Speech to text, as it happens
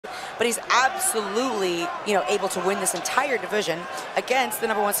but he's absolutely, you know, able to win this entire division against the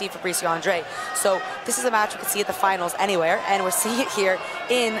 #1 seed Fabricio Andrey. So this is a match we can see at the finals anywhere, and we're seeing it here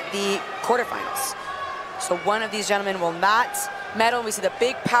in the quarterfinals. So one of these gentlemen will not medal. We see the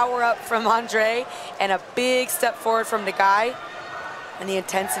big power up from Andrey and a big step forward from Nagai. And the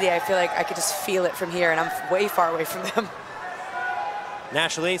intensity, I feel like I could just feel it from here, and I'm way far away from them.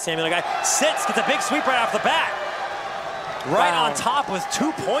 Naturally, Samuel Nagai sits, gets a big sweep right off the bat. Right on top with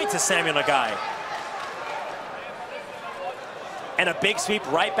 2 points to Samuel Nagai. And a big sweep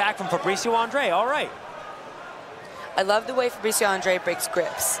right back from Fabricio Andrey, all right. I love the way Fabricio Andrey breaks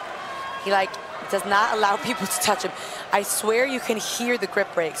grips. He does not allow people to touch him. I swear you can hear the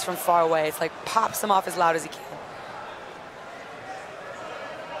grip breaks from far away. It's like pops them off as loud as he can.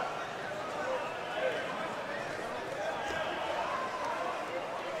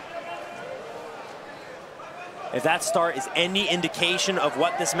 If that start is any indication of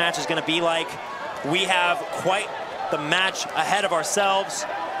what this match is going to be like, we have quite the match ahead of ourselves.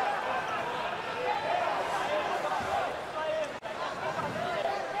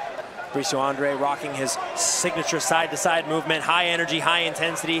 Fabricio Andrey rocking his signature side-to-side movement, high energy, high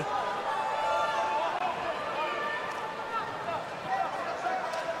intensity.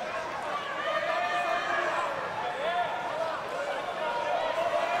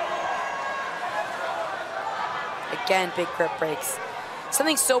 Again, big grip breaks.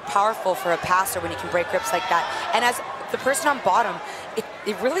 Something so powerful for a passer when you can break grips like that. And as the person on bottom,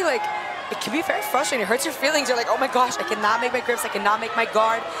 it really it can be very frustrating. It hurts your feelings. You're like, oh my gosh, I cannot make my grips. I cannot make my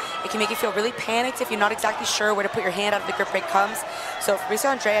guard. It can make you feel really panicked if you're not exactly sure where to put your hand out if the grip break comes. So Fabricio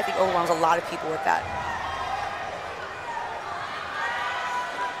Andrey, I think, overwhelms a lot of people with that.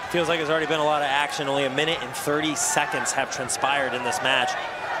 Feels like there's already been a lot of action. Only 1 minute and 30 seconds have transpired in this match.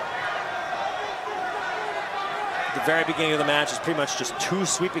 The very beginning of the match is pretty much just 2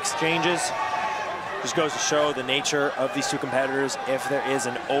 sweep exchanges. Just goes to show the nature of these 2 competitors. If there is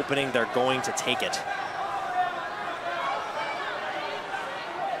an opening, they're going to take it.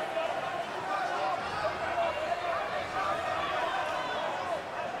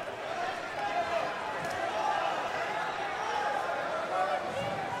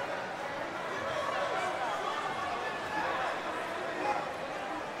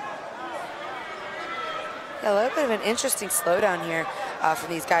 Yeah, a little bit of an interesting slowdown here from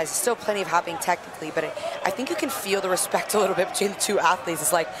these guys. There's still plenty of hopping technically, but I think you can feel the respect a little bit between the 2 athletes.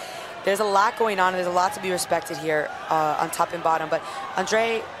 It's like there's a lot going on, and there's a lot to be respected here on top and bottom. But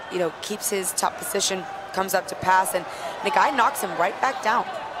Andrey, you know, keeps his top position, comes up to pass, and Nagai knocks him right back down.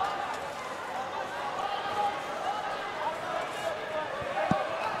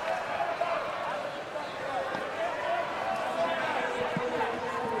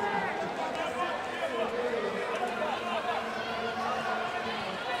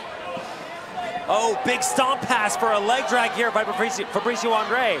 Oh, big stomp pass for a leg drag here by Fabricio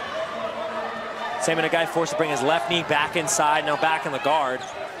Andrey. Samuel Nagai forced to bring his left knee back inside, now back in the guard.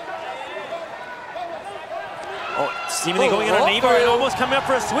 Oh, seemingly going in on an and almost coming up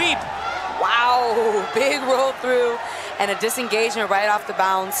for a sweep. Wow, big roll through and a disengagement right off the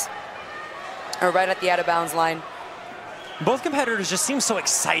bounds, or right at the out of bounds line. Both competitors just seem so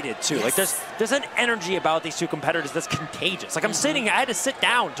excited too. Yes. Like there's an energy about these 2 competitors that's contagious. Like I'm sitting, I had to sit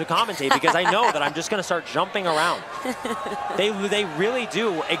down to commentate because I know that I'm just gonna start jumping around. They really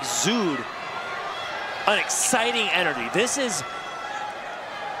do exude an exciting energy.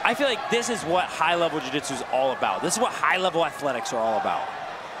 I feel like this is what high-level jiu-jitsu is all about. This is what high-level athletics are all about.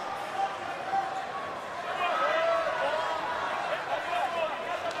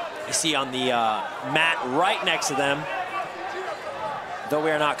 You see on the mat right next to them, though we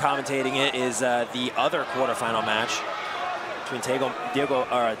are not commentating it, is the other quarterfinal match between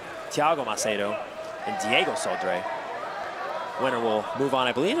Thiago Macedo and Diego Sodre. Winner will move on,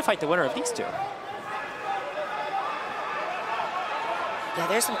 I believe, to fight the winner of these 2. Yeah,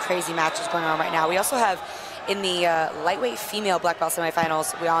 there's some crazy matches going on right now. We also have in the lightweight female black belt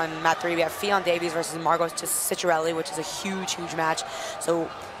semifinals, on mat 3, we have Fion Davies versus Margot Ciccarelli, which is a huge, huge match. So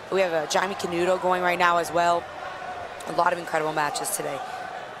we have Jaime Canuto going right now as well. A lot of incredible matches today.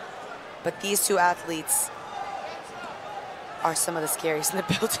 But these 2 athletes are some of the scariest in the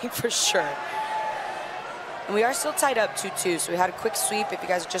building for sure. And we are still tied up 2-2, so we had a quick sweep. If you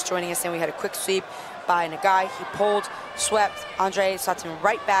guys are just joining us in, we had a quick sweep by Nagai. He pulled, swept, Andrey stopped him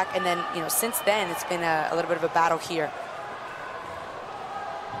right back, and then, you know, since then, it's been a little bit of a battle here.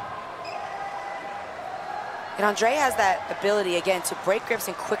 And Andrey has that ability, again, to break grips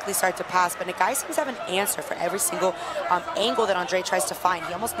and quickly start to pass, but Nagai seems to have an answer for every single angle that Andrey tries to find.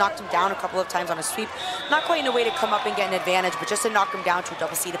 He almost knocked him down a couple of times on a sweep, not quite in a way to come up and get an advantage, but just to knock him down to a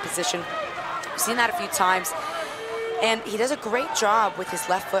double-seated position. We've seen that a few times. And he does a great job with his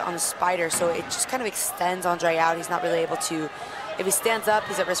left foot on the spider, so it just kind of extends Andrey out. He's not really able to, if he stands up,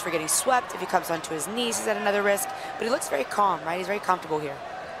 he's at risk for getting swept. If he comes onto his knees, he's at another risk. But he looks very calm, right? He's very comfortable here.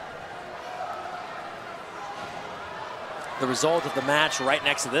 The result of the match right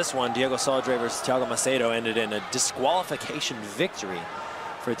next to this one, Diego Saldre versus Thiago Macedo, ended in a disqualification victory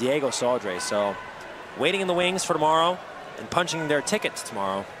for Diego Saldre. So waiting in the wings for tomorrow and punching their tickets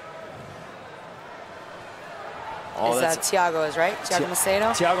tomorrow. Thiago is right? Thiago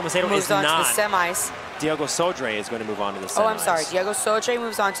Macedo? Thiago Macedo moves on to the semis. Diego Saldre is going to move on to the semis. Oh, I'm sorry. Diego Saldre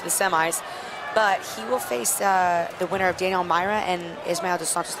moves on to the semis, but he will face the winner of Daniel Myra and Ismael dos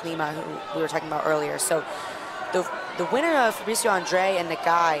Santos Lima, who we were talking about earlier. So the winner of Fabricio Andrey and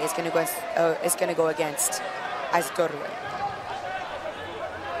Nagai is going to go against Isaac Godwin.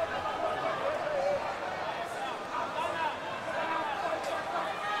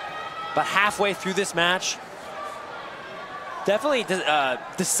 But halfway through this match, definitely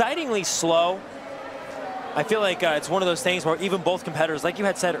decidingly slow. I feel like it's one of those things where even both competitors, like you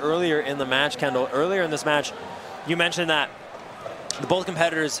had said earlier in the match, Kendall, earlier in this match, you mentioned that both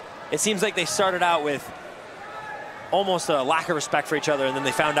competitors, it seems like they started out with almost a lack of respect for each other, and then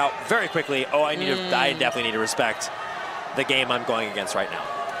they found out very quickly, oh, I definitely need to respect the game I'm going against right now.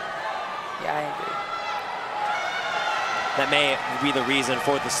 Yeah, I agree. That may be the reason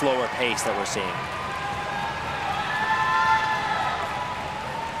for the slower pace that we're seeing.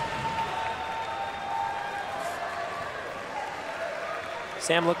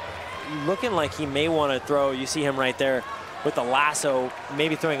 Sam looking like he may want to throw, you see him right there with the lasso,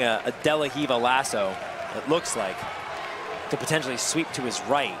 maybe throwing a De La Riva lasso, it looks like, to potentially sweep to his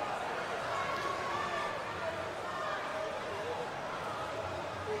right.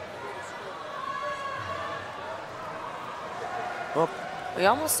 Well, we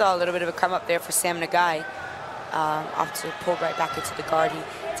almost saw a little bit of a come up there for Sam Nagai. Off to pulled right back into the guard. He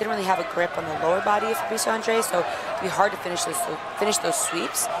didn't really have a grip on the lower body of Fabricio Andrey, so it'd be hard to finish those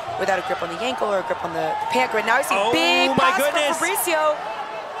sweeps without a grip on the ankle or a grip on the pant grid. Now I see big pass from Fabricio.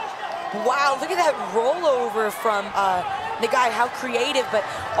 Wow, look at that rollover from Nagai. How creative, but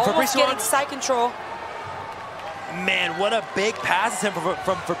almost getting side control. Man, what a big pass from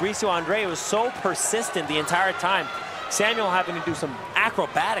Fabricio Andrey. It was so persistent the entire time. Samuel having to do some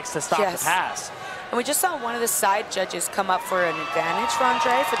acrobatics to stop the pass. And we just saw one of the side judges come up for an advantage for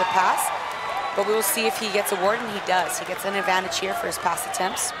Andrey for the pass, but we will see if he gets awarded, and he does. He gets an advantage here for his pass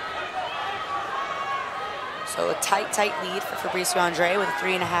attempts. So a tight lead for Fabricio Andrey with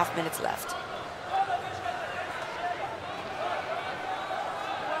 3.5 minutes left.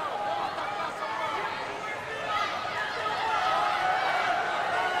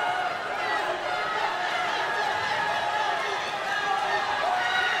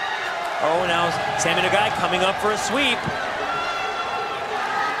 Oh, now Sammy Nagai coming up for a sweep.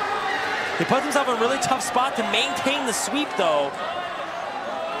 He puts himself in a really tough spot to maintain the sweep, though.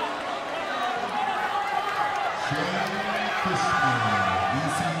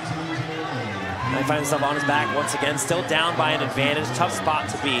 He finds himself on his back once again, still down by an advantage. Tough spot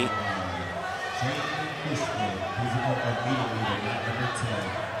to be.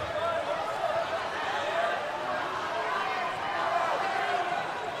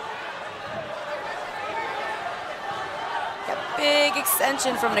 Big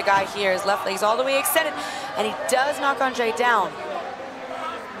extension from Nagai here. His left leg's all the way extended, and he does knock Andrey down.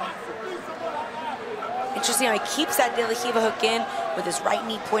 Interesting how he keeps that De La Riva hook in with his right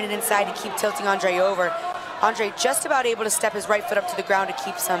knee pointed inside to keep tilting Andrey over. Andrey just about able to step his right foot up to the ground to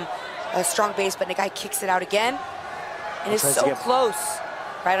keep some strong base, but Nagai kicks it out again, and is so close,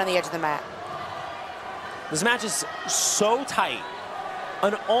 right on the edge of the mat. This match is so tight.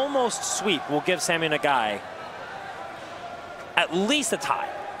 An almost sweep will give Sammy Nagai at least a tie.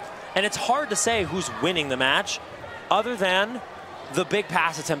 And it's hard to say who's winning the match other than the big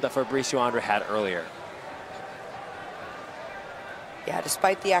pass attempt that Fabricio Andrey had earlier. Yeah,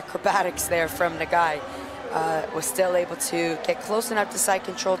 despite the acrobatics there from Nagai, was still able to get close enough to side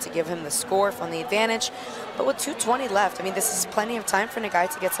control to give him the score from the advantage. But with 2:20 left, I mean, this is plenty of time for Nagai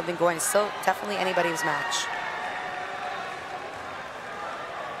to get something going. It's still definitely anybody's match.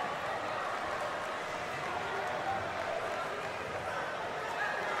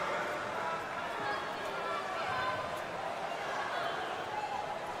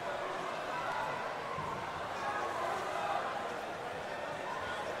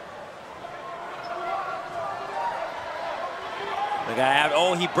 Nagai,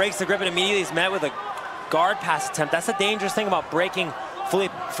 oh, he breaks the grip and immediately is met with a guard pass attempt. That's the dangerous thing about breaking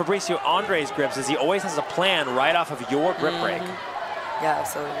Fabricio Andrey's grips, is he always has a plan right off of your grip break. Yeah,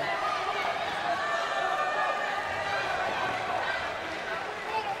 absolutely.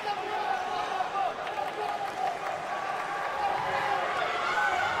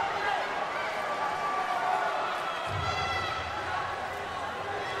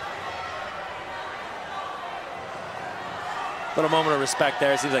 Little moment of respect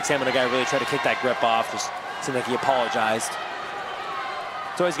there. It seems like Sam Nagai really tried to kick that grip off. Just seemed like he apologized.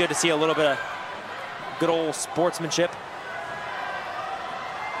 It's always good to see a little bit of good old sportsmanship.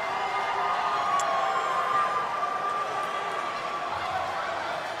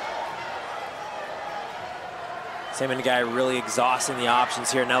 Sam Nagai really exhausting the options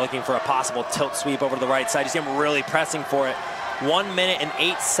here, now looking for a possible tilt sweep over to the right side. You see him really pressing for it. 1 minute and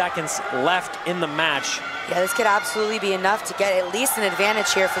 8 seconds left in the match. Yeah, this could absolutely be enough to get at least an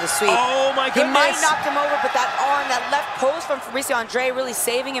advantage here for the sweep. Oh my goodness. He might knock him over, but that arm, that left post from Fabricio Andrey really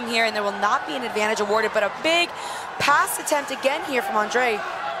saving him here, and there will not be an advantage awarded, but a big pass attempt again here from Andrey.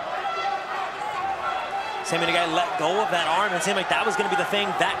 Sam Nagai let go of that arm, and it seemed like that was going to be the thing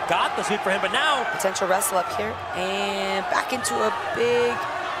that got the sweep for him, but now... Potential wrestle up here, and back into a big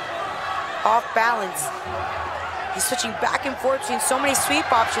off balance. He's switching back and forth between so many sweep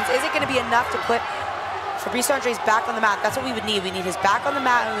options. Is it going to be enough to put Fabricio Andrey's back on the mat? That's what we would need. We need his back on the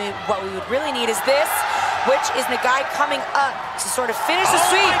mat, and what we would really need is this, which is Nagai coming up to sort of finish the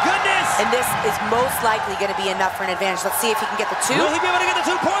sweep. Oh my goodness! And this is most likely going to be enough for an advantage. Let's see if he can get the 2. Will he be able to get the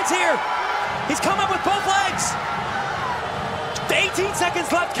 2 points here? He's come up with both legs. 18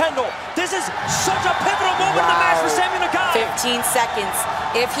 seconds left, Kendall. This is such a pivotal moment in the match for Sam Nagai. 15 seconds.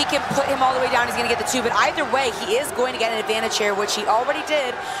 If he can put him all the way down, he's going to get the 2. But either way, he is going to get an advantage here, which he already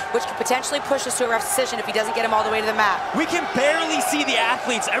did, which could potentially push us to a ref's decision if he doesn't get him all the way to the mat. We can barely see the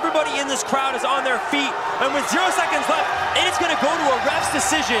athletes. Everybody in this crowd is on their feet. And with 0 seconds left, it's going to go to a ref's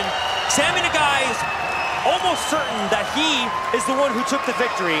decision. Sam Nagai is almost certain that he is the one who took the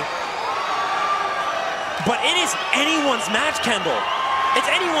victory. But it is anyone's match, Kendall. It's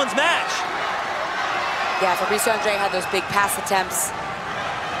anyone's match. Yeah, Fabricio Andrey had those big pass attempts.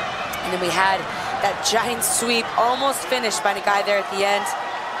 And then we had that giant sweep almost finished by Nagai there at the end.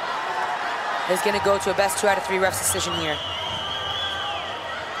 He's going to go to a best 2 out of 3 refs decision here.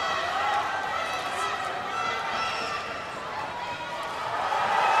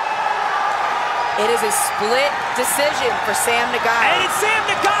 It is a split decision for Sam Nagai. And it's Sam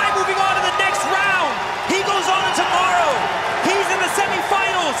Nagai moving on to the next round. He goes on to tomorrow. He's in the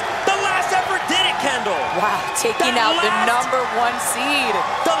semifinals. The last effort did it, Kendall. Wow, taking out the #1 seed.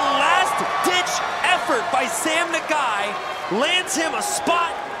 The last-ditch effort by Sam Nagai lands him a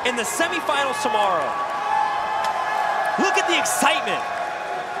spot in the semifinals tomorrow. Look at the excitement.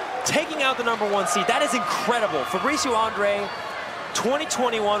 Taking out the #1 seed. That is incredible. Fabricio Andrey,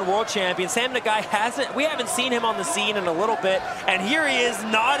 2021 world champion. Sam Nagai we haven't seen him on the scene in a little bit, and here he is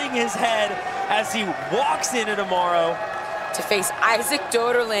nodding his head as he walks into tomorrow to face Isaac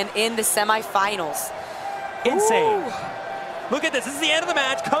Doderlin in the semifinals. Insane. Ooh. Look at this. This is the end of the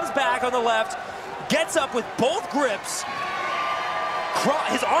match. Comes back on the left, gets up with both grips.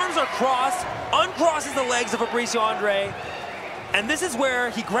 His arms are crossed, uncrosses the legs of Fabricio Andrey, and this is where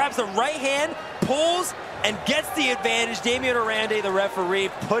he grabs the right hand, pulls, and gets the advantage. Damian Arande, the referee,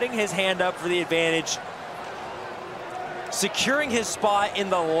 putting his hand up for the advantage, securing his spot in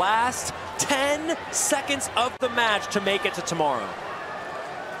the last 10 seconds of the match to make it to tomorrow.